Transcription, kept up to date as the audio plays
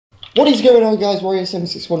What is going on, guys?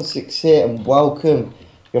 Warrior7616 here, and welcome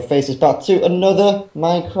your faces back to another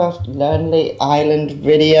Minecraft Lonely Island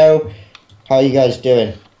video. How are you guys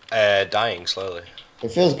doing? Dying slowly.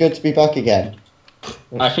 It feels good to be back again.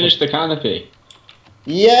 I finished the canopy.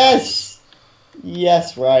 Yes!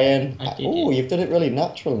 Yes, Ryan. Oh, you've done it really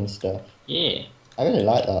natural and stuff. Yeah. I really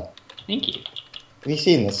like that. Thank you. Have you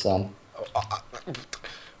seen this, Sam?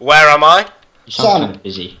 Where am I? You sound kind of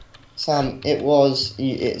busy. Sam,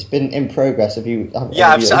 it's been in progress.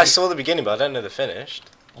 I saw the beginning, but I don't know the finished.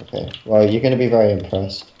 Okay, well, you're going to be very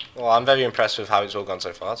impressed. Well, I'm very impressed with how it's all gone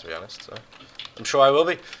so far, to be honest. So I'm sure I will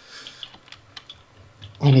be.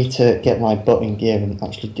 I need to get my butt in gear and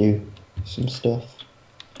actually do some stuff.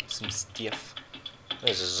 Some stuff.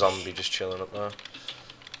 There's a zombie just chilling up there.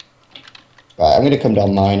 Right, I'm going to come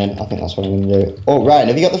down mining. I think that's what I'm going to do. Oh, Ryan,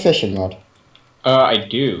 have you got the fishing rod? I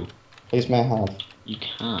do. Please may I have? You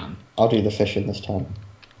can. I'll do the fishing this time.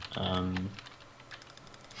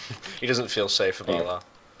 He doesn't feel safe about that.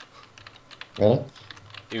 Really?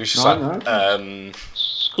 He was just like,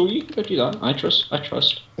 It's cool, you can go do that. I trust.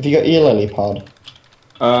 Have you got your lily pad?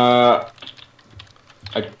 I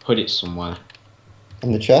put it somewhere.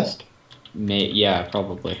 In the chest? Yeah,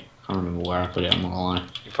 probably. Can't remember where I put it, I'm not gonna lie.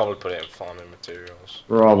 You probably put it in farming materials.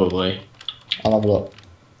 Probably. I'll have a look.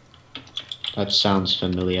 That sounds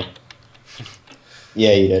familiar.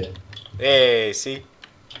 Yeah, you did. Hey, see?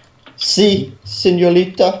 Si,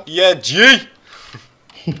 señorita. Yeah, G!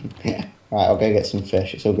 Right, I'll go get some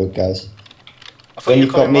fish. It's all good, guys. I thought you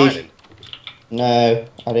were coming mining. No,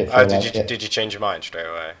 I didn't feel like it. Did you change your mind straight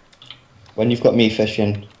away? When you've got me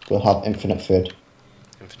fishing, we'll have infinite food.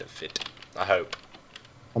 Infinite fit. I hope.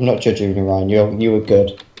 I'm not judging you, Ryan. You were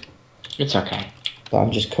good. It's okay. But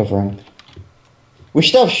I'm just covering. We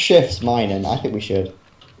should have shifts mining. I think we should.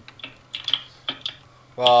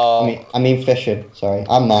 Well, I mean fishing. Sorry,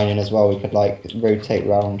 I'm mining as well. We could like rotate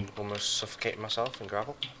round. Almost suffocating myself in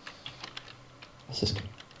gravel. This is good.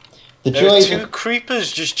 The There are joy two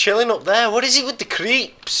creepers just chilling up there. What is it with the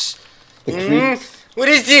creeps? The creeps. What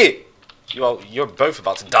is it? Well, you're both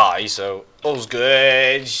about to die, so all's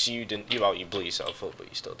good. You didn't. You blew yourself up, but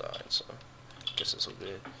you still died. So I guess it's all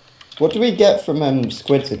good. What do we get from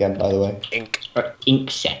squids again, by the way? Ink.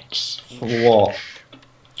 Ink sex. For what?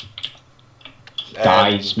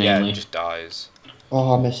 Dies mainly. Yeah, just dies.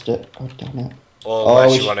 Oh, I missed it. God damn it. Or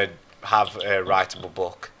unless you want to have a writable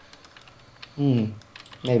book.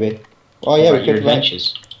 Maybe. Oh yeah, we your could write.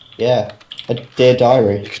 adventures. Yeah, a dear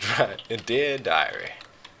diary. You could write a dear diary.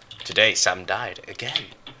 Today Sam died again.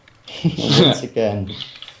 Once again.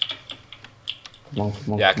 Come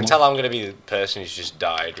on. Yeah, I can tell I'm going to be the person who's just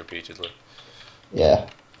died repeatedly. Yeah.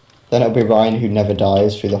 Then it'll be Ryan who never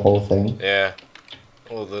dies through the whole thing. Yeah.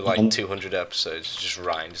 All the 200 episodes, just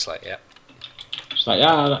Ryan, just like, yeah. Just like,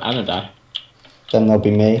 yeah, I don't die. Then there'll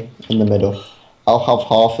be me in the middle. I'll have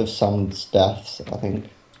half of Sam's deaths, I think.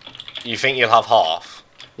 You think you'll have half?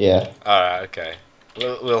 Yeah. Alright, okay.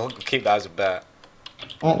 We'll keep that as a bet.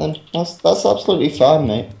 Right then, that's absolutely fine,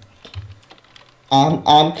 mate.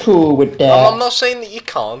 I'm cool with that. I'm not saying that you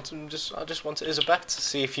can't. I just want it as a bet to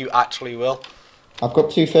see if you actually will. I've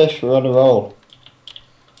got 2 fish. We're on a roll.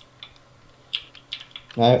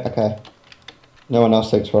 No, okay. No one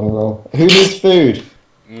else thinks we're on a roll. Who needs food?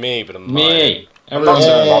 Me, but I'm Me. I'm not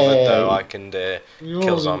so bothered though. I can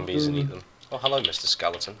kill zombies and eat them. Oh, hello, Mr.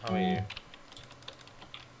 Skeleton. How are you?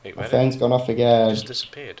 Wait, My phone's gone off again. Just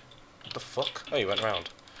disappeared. What the fuck? Oh, you went round.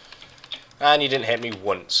 And you didn't hit me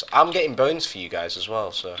once. I'm getting bones for you guys as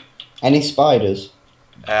well, so. Any spiders?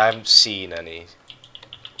 I haven't seen any.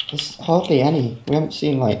 There's hardly any. We haven't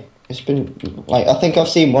seen it's been I think I've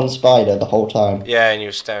seen one spider the whole time. Yeah, and you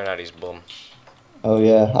were staring at his bum. Oh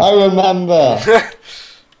yeah, I remember.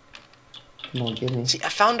 Come on, give me. See, I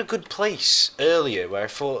found a good place earlier where I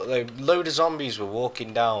thought a load of zombies were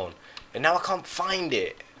walking down, and now I can't find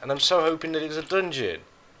it, and I'm so hoping that it was a dungeon.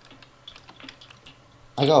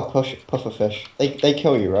 I got a puffer fish. They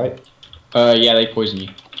kill you, right? Yeah, they poison you.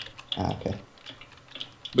 Ah, okay.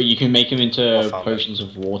 But you can make them into potions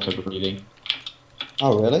of water breathing.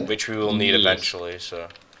 Oh, really? Which we will need eventually, so.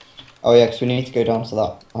 Oh yeah, because we need to go down to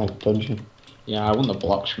that dungeon. Yeah, I want the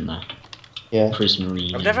blocks from there. Yeah.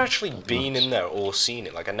 Prismarine. I've never actually been in there or seen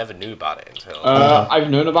it. Like, I never knew about it until. I've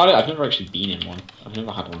known about it. I've never actually been in one. I've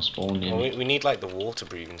never had one spawn in. Well, we need like the water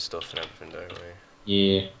breathing stuff and everything, don't we?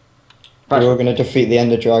 Yeah. We're all gonna defeat the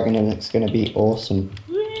Ender Dragon, and it's gonna be awesome.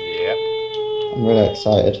 Yep. I'm really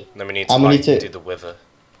excited. And then we need to do the wither.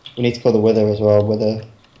 We need to call the wither as well. Wither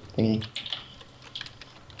thingy.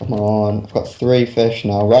 Come on, I've got 3 fish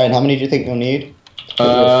now. Ryan, how many do you think you'll need?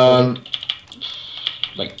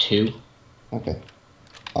 Like 2. Okay.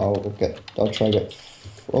 I'll try and get.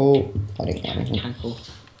 Oh, I didn't get anything. Cancel.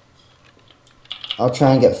 I'll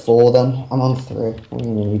try and get 4 then. I'm on 3. We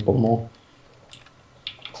need one more.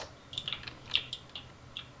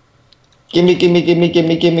 Gimme.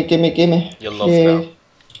 Your love now.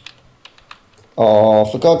 Oh,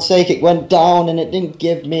 for God's sake, it went down and it didn't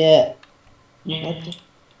give me it. Yeah.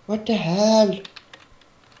 What the hell?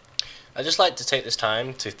 I'd just like to take this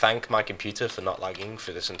time to thank my computer for not lagging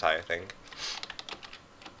through this entire thing.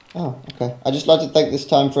 Oh, okay. I'd just like to thank this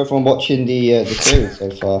time for everyone watching the series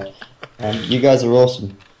so far. You guys are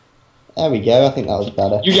awesome. There we go, I think that was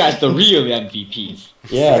better. You guys the real MVPs.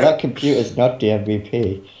 Yeah, that computer's not the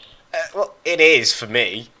MVP. Well, it is for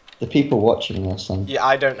me. The people watching this, son. Yeah,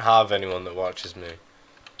 I don't have anyone that watches me.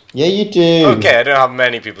 Yeah, you do. Okay, I don't have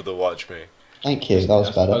many people that watch me. Thank you, that was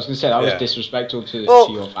better. I was going to say, that was Yeah. disrespectful to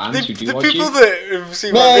your fans who do the watch people you. that have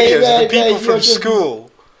seen my videos are the people from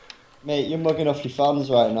school. Mate, you're mugging off your fans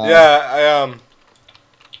right now. Yeah, I am.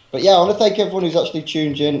 But yeah, I want to thank everyone who's actually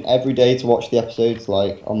tuned in every day to watch the episodes,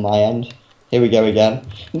 like, on my end. Here we go again.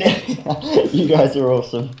 You guys are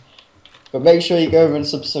awesome. But make sure you go over and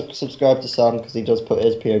subscribe to Sam, because he does put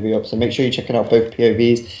his POV up, so make sure you're checking out both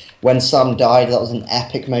POVs. When Sam died, that was an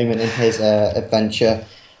epic moment in his adventure.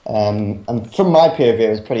 And from my POV, it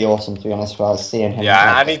was pretty awesome, to be honest, while I was seeing him.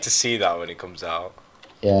 Yeah, I need to see that when it comes out.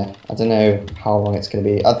 Yeah, I don't know how long it's going to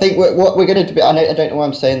be. I think what we're going to do... I don't know why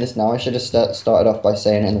I'm saying this now. I should have started off by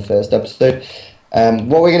saying it in the first episode.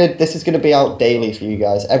 This is going to be out daily for you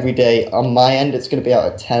guys. Every day. On my end, it's going to be out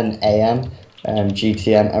at 10 AM.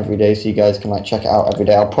 GTM every day, so you guys can like check it out every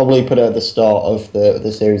day. I'll probably put it at the start of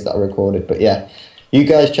the series that I recorded, but yeah, you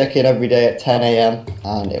guys check in every day at 10 AM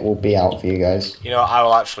and it will be out for you guys. You know, I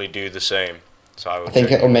will actually do the same. So I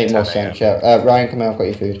think it will make more sense. Yeah, Ryan, come in. I've got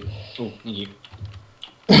your food. Oh, thank you.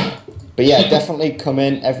 But yeah, definitely come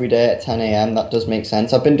in every day at 10 AM. That does make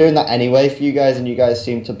sense. I've been doing that anyway for you guys, and you guys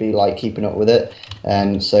seem to be like keeping up with it.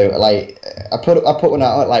 So like I put one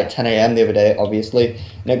out at like 10 AM the other day, obviously,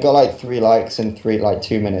 and it got like 3 likes in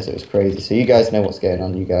 2 minutes. It was crazy. So you guys know what's going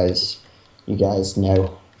on. You guys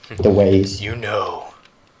know the ways. You know.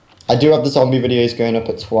 I do have the zombie videos going up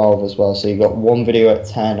at 12 as well. So you got one video at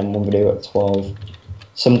 10 and one video at 12.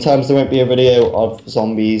 Sometimes there won't be a video of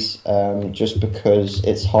zombies, just because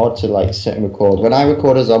it's hard to like sit and record. When I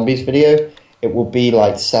record a zombies video, it will be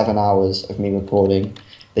like 7 hours of me recording.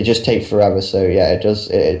 They just take forever, so yeah, it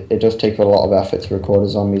does take a lot of effort to record a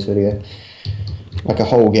zombies video, like a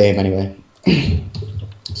whole game anyway.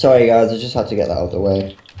 Sorry guys, I just had to get that out of the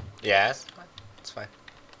way. Yeah, it's fine. It's fine.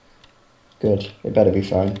 Good, it better be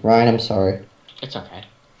fine. Ryan, I'm sorry. It's okay.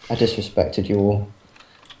 I disrespected you all.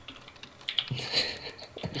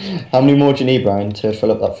 How many more do you need, Brian, to fill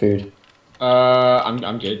up that food?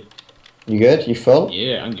 I'm good. You good? You full?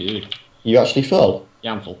 Yeah, I'm good. You actually full?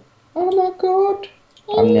 Yeah, I'm full. Oh my god.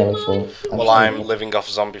 I'm nearly full. Well, I'm living off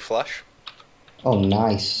zombie flesh. Oh,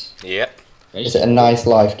 nice. Yep. Is it a nice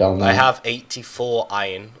life down there? I have 84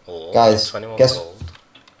 iron ore. Guys, 21 guess- gold.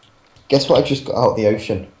 Guess what I just got out of the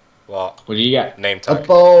ocean? What? What do you get? Name A tag.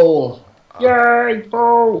 bowl! Yay,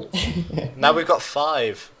 balls! Now we've got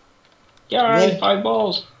 5. Yay, Yeah. 5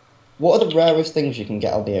 balls! What are the rarest things you can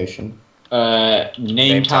get out of the ocean?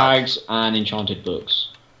 Name tag. tags and enchanted books.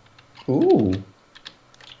 Ooh.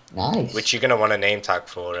 Nice. Which you're going to want a name tag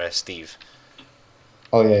for, Steve.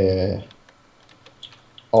 Oh, yeah.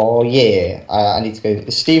 Oh, yeah. I need to go.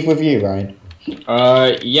 Is Steve with you, Ryan?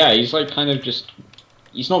 Yeah, he's like kind of just...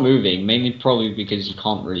 He's not moving, mainly probably because he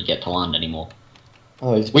can't really get to land anymore.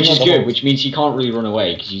 Oh, he's Which been is on the good, whole- which means he can't really run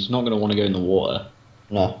away, because he's not going to want to go in the water.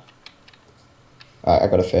 No. Alright, I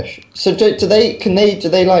got a fish. So do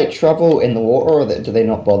they like travel in the water, or do they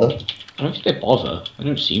not bother? I don't think they bother. They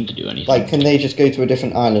don't seem to do anything. Like, can they just go to a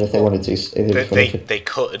different island if they wanted to? If they just wanted to, They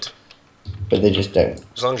could. but they just don't.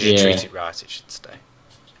 As long as you Yeah. treat it right, it should stay.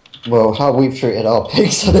 Well, how we've treated our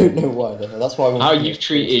pigs, I don't know why. That's why. How you've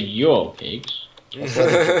treated your pigs?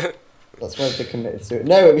 That's why they committed suicide.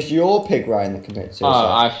 No, it was your pig, Ryan, that committed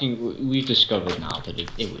suicide. I think we've discovered now that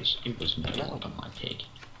it was no longer my pig.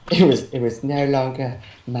 It was no longer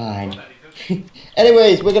mine.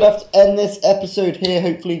 Anyways, we're gonna have to end this episode here.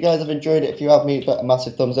 Hopefully you guys have enjoyed it. If you have, me a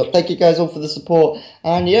massive thumbs up. Thank you guys all for the support,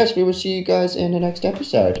 and yes, we will see you guys in the next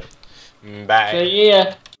episode. Bye. So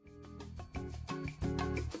yeah.